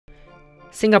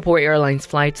Singapore Airlines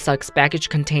flight sucks baggage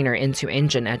container into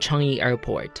engine at Changi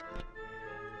Airport.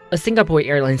 A Singapore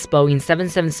Airlines Boeing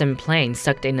 777 plane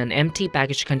sucked in an empty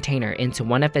baggage container into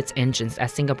one of its engines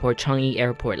at Singapore Changi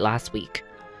Airport last week.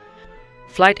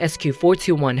 Flight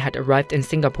SQ421 had arrived in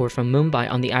Singapore from Mumbai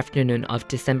on the afternoon of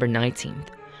December 19th.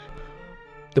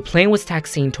 The plane was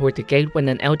taxiing toward the gate when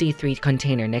an LD3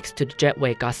 container next to the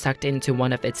jetway got sucked into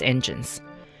one of its engines.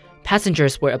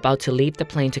 Passengers were about to leave the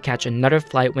plane to catch another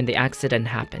flight when the accident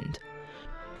happened.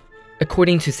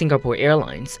 According to Singapore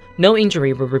Airlines, no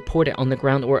injury were reported on the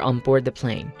ground or on board the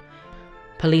plane.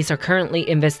 Police are currently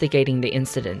investigating the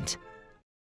incident.